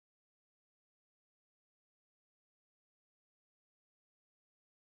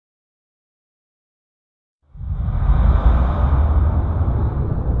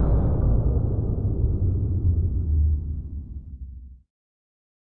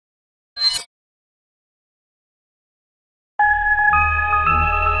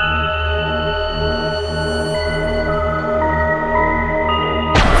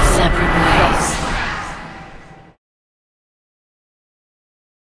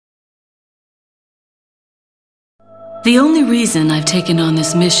The only reason I've taken on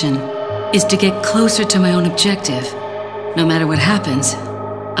this mission is to get closer to my own objective. No matter what happens,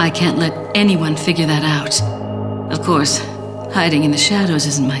 I can't let anyone figure that out. Of course, hiding in the shadows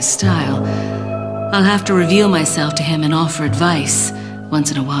isn't my style. I'll have to reveal myself to him and offer advice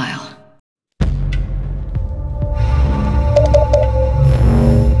once in a while.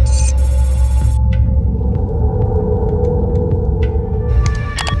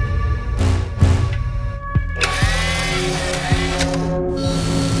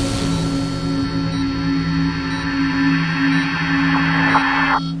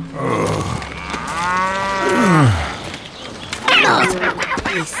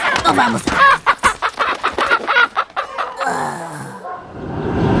 ¡No vamos!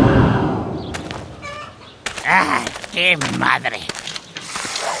 ¡Ah, qué madre!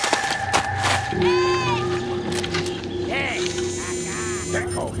 ¡Te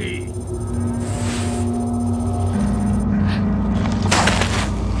cogí!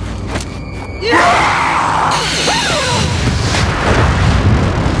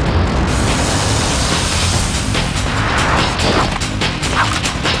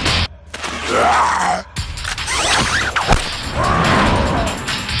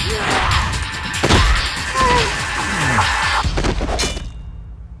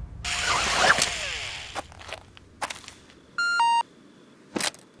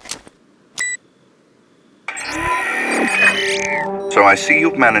 So I see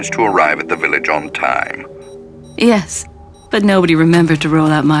you've managed to arrive at the village on time. Yes, but nobody remembered to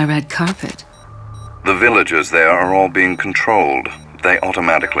roll out my red carpet. The villagers there are all being controlled. They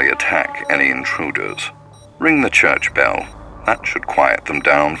automatically attack any intruders. Ring the church bell. That should quiet them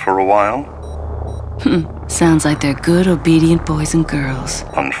down for a while. Sounds like they're good, obedient boys and girls.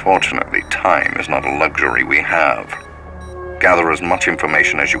 Unfortunately, time is not a luxury we have. Gather as much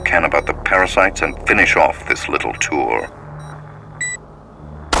information as you can about the parasites and finish off this little tour.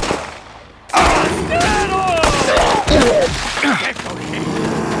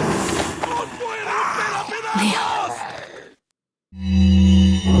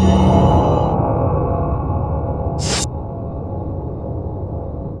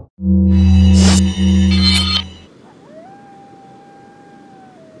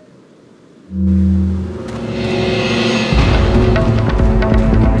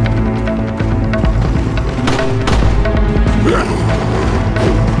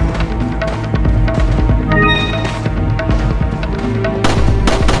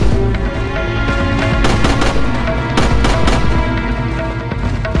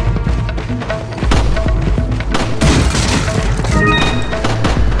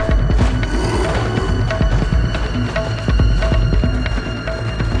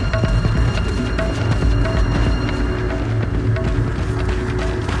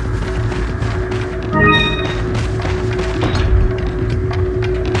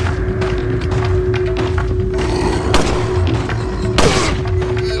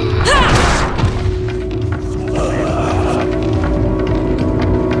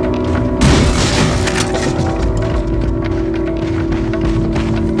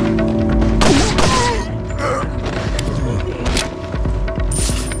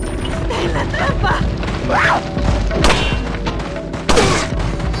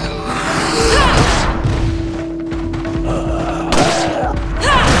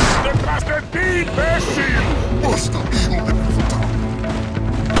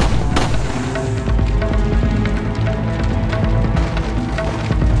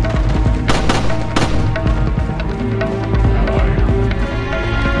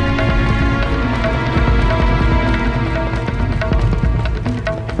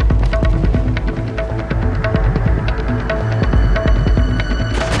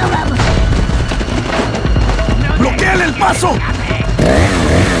 paso!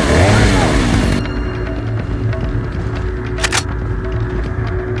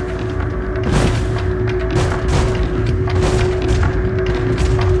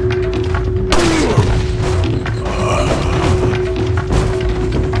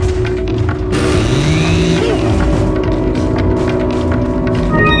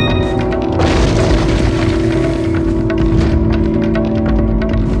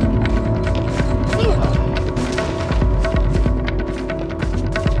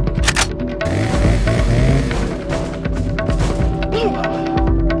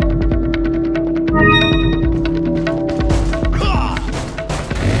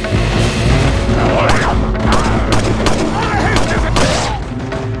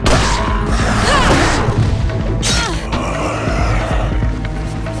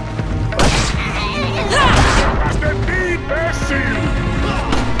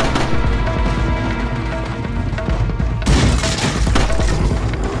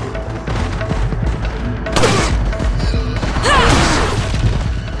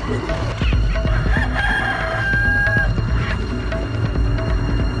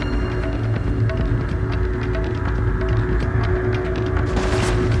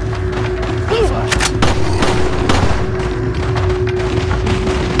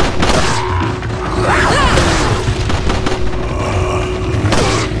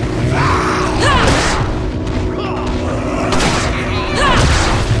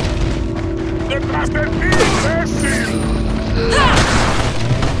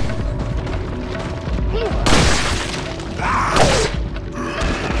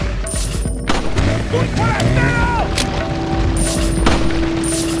 ¡Un forastero!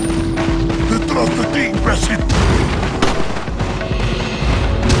 ¡Detrás de ti, imbécil!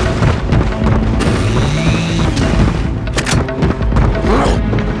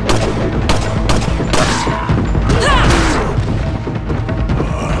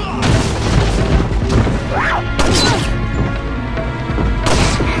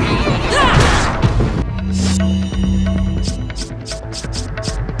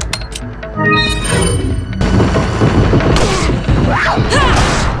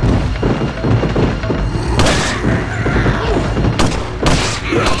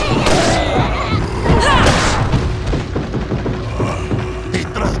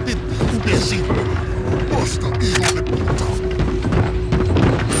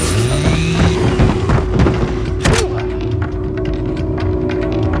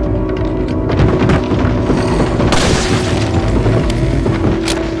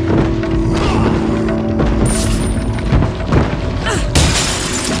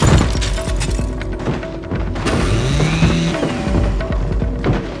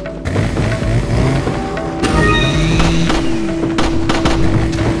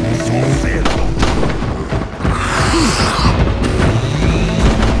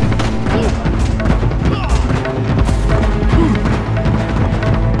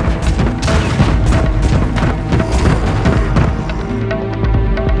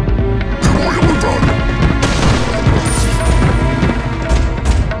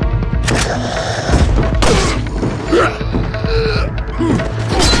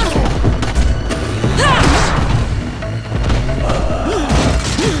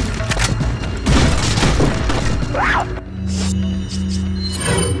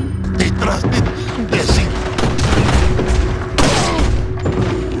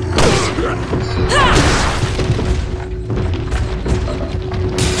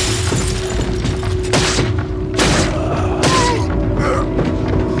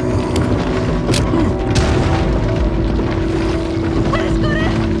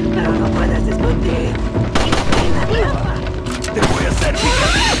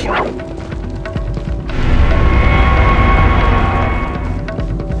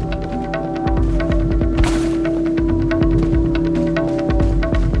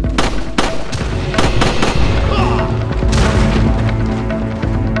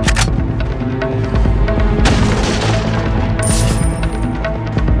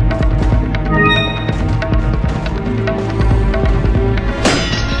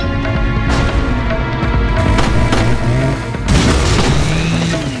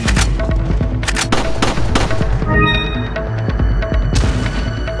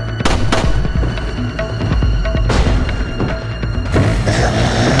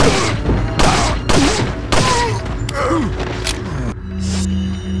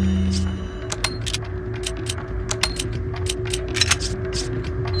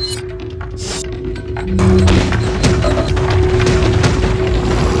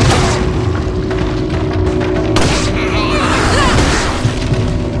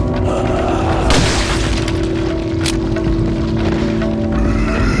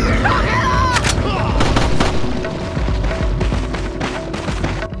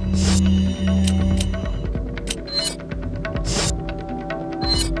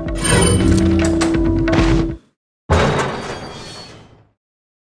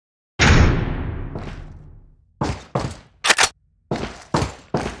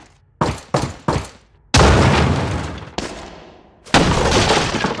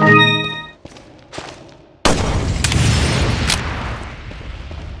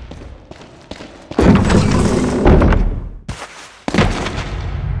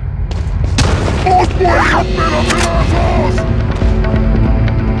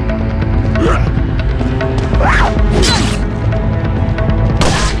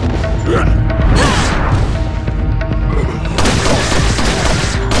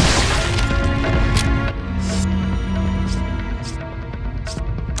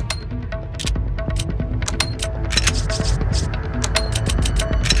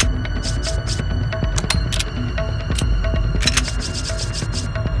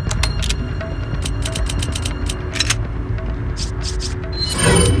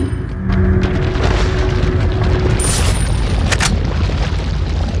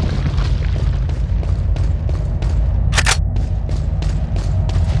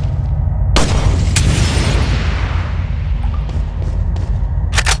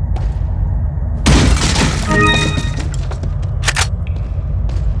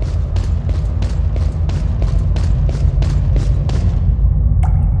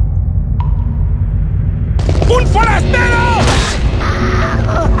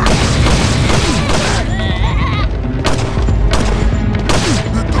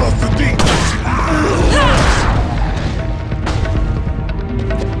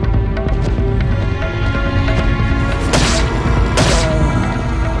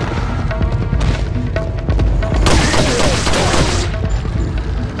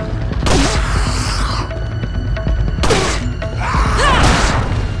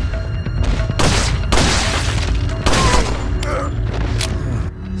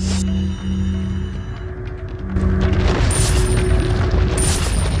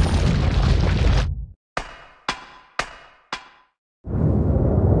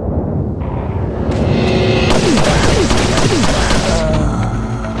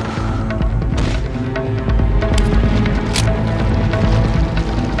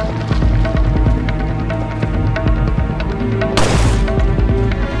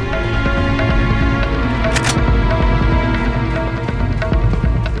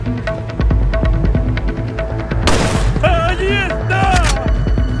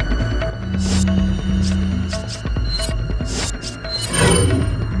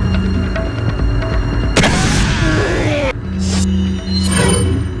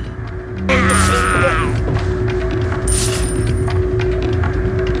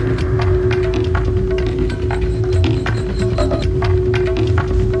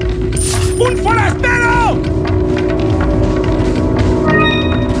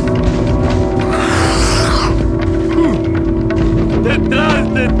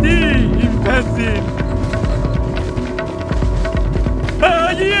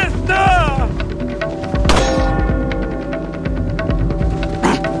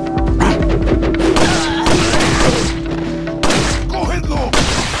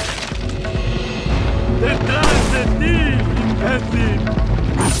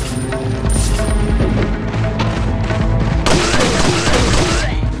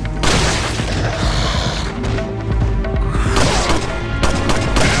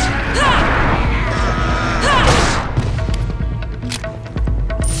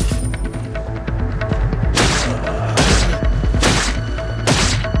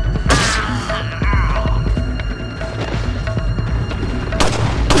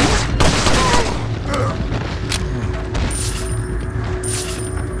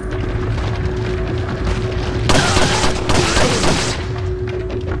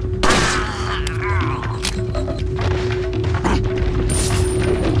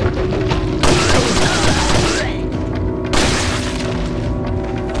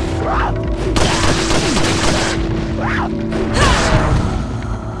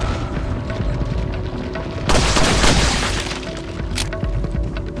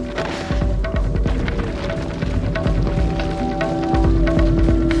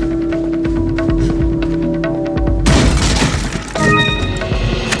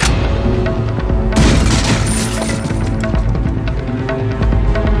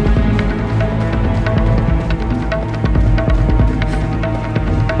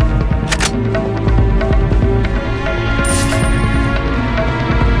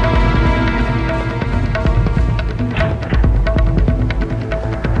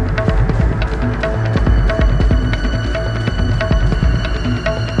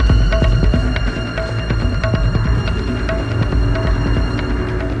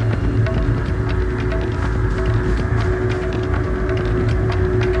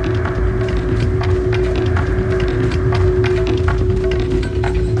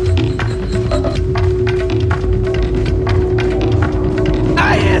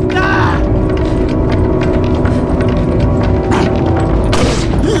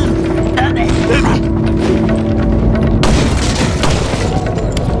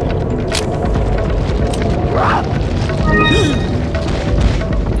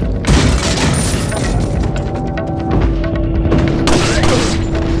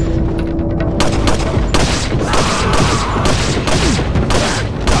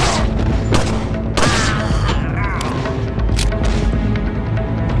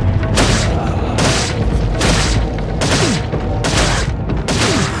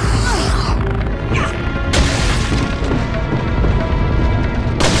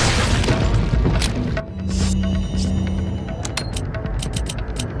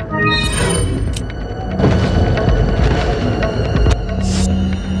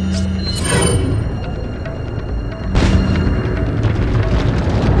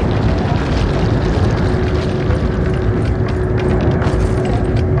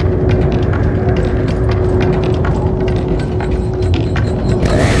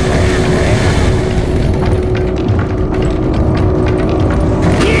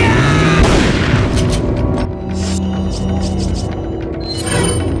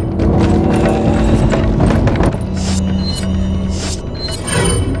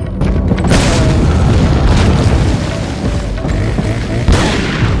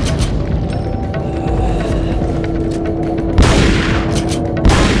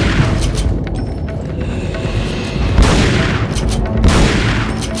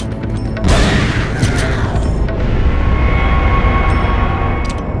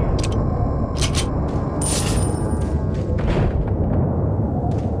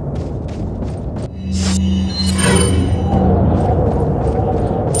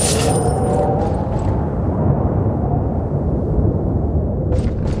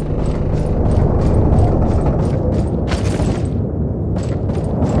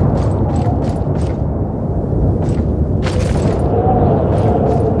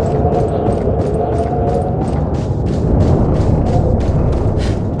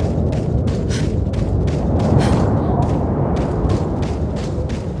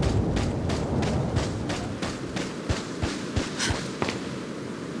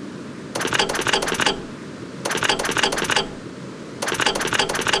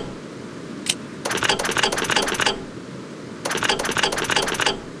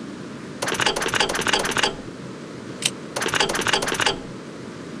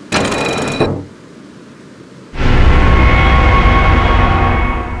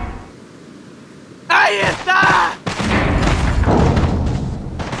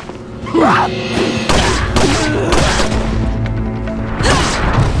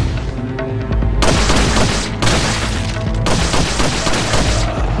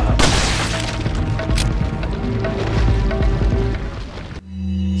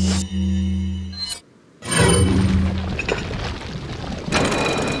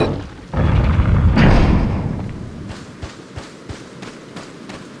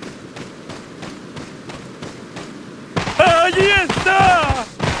 ¡Allí está!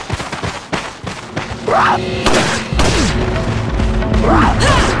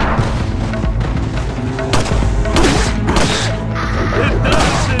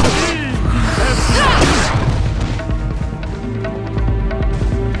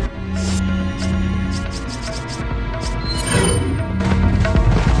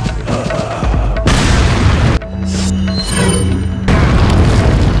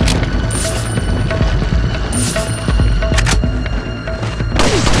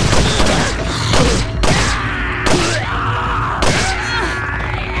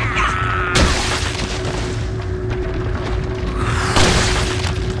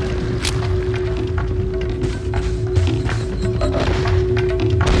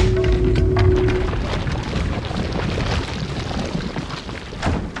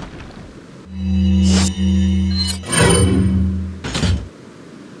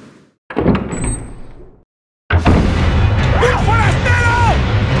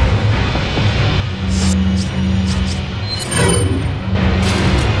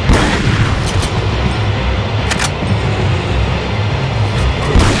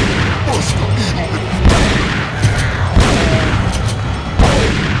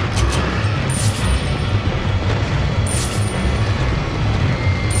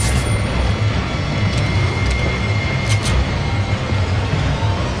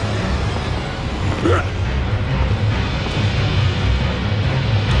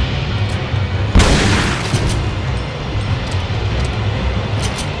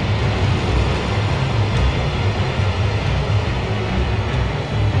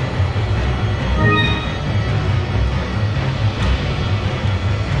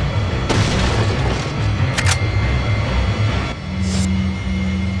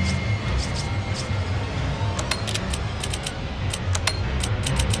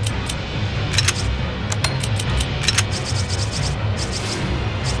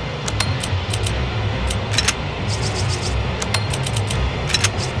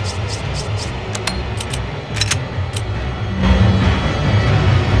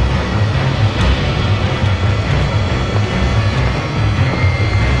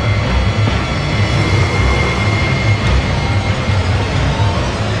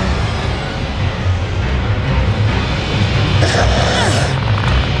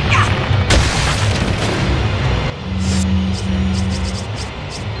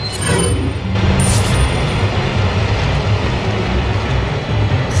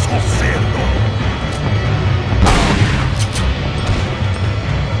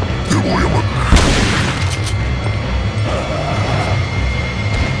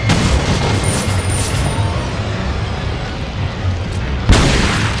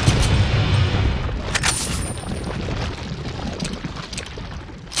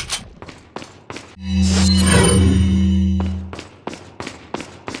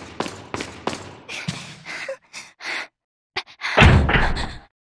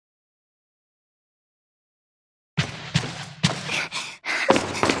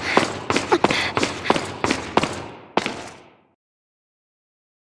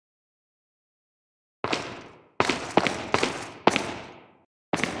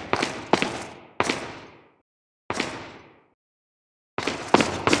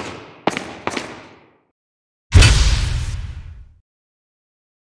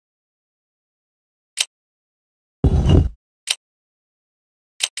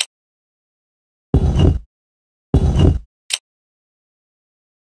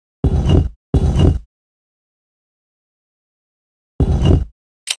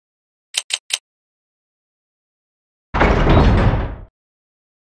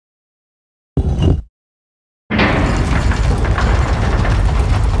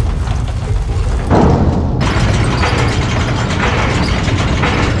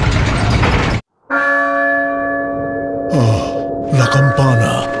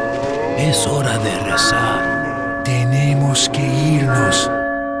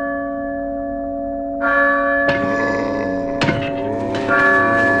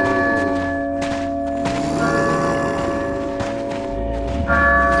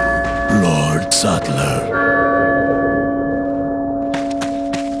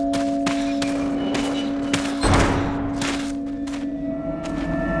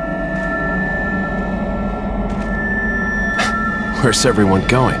 Where's everyone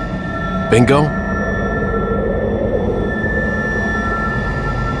going? Bingo?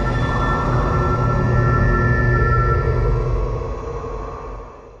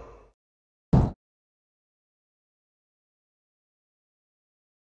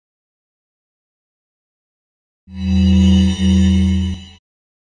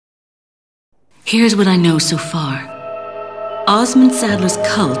 Here's what I know so far. Osmond Sadler's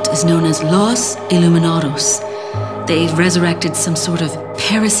cult is known as Los Illuminados. They've resurrected some sort of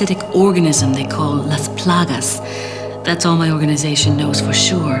parasitic organism they call Las Plagas. That's all my organization knows for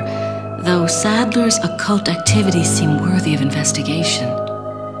sure, though Sadler's occult activities seem worthy of investigation.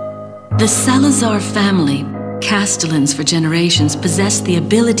 The Salazar family, Castellans for generations, possessed the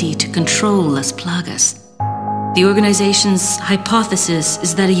ability to control Las Plagas. The organization's hypothesis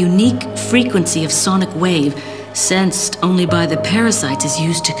is that a unique frequency of sonic wave, sensed only by the parasites, is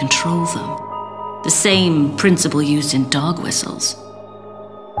used to control them. The same principle used in dog whistles.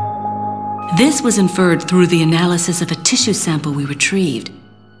 This was inferred through the analysis of a tissue sample we retrieved.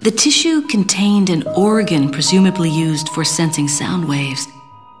 The tissue contained an organ presumably used for sensing sound waves.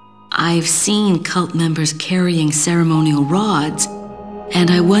 I've seen cult members carrying ceremonial rods,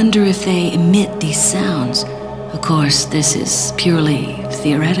 and I wonder if they emit these sounds. Of course, this is purely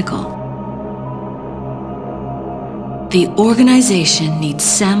theoretical. The organization needs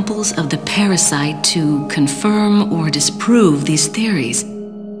samples of the parasite to confirm or disprove these theories.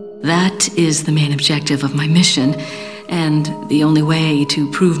 That is the main objective of my mission, and the only way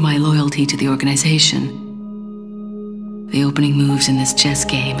to prove my loyalty to the organization. The opening moves in this chess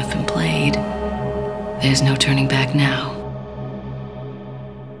game have been played. There's no turning back now.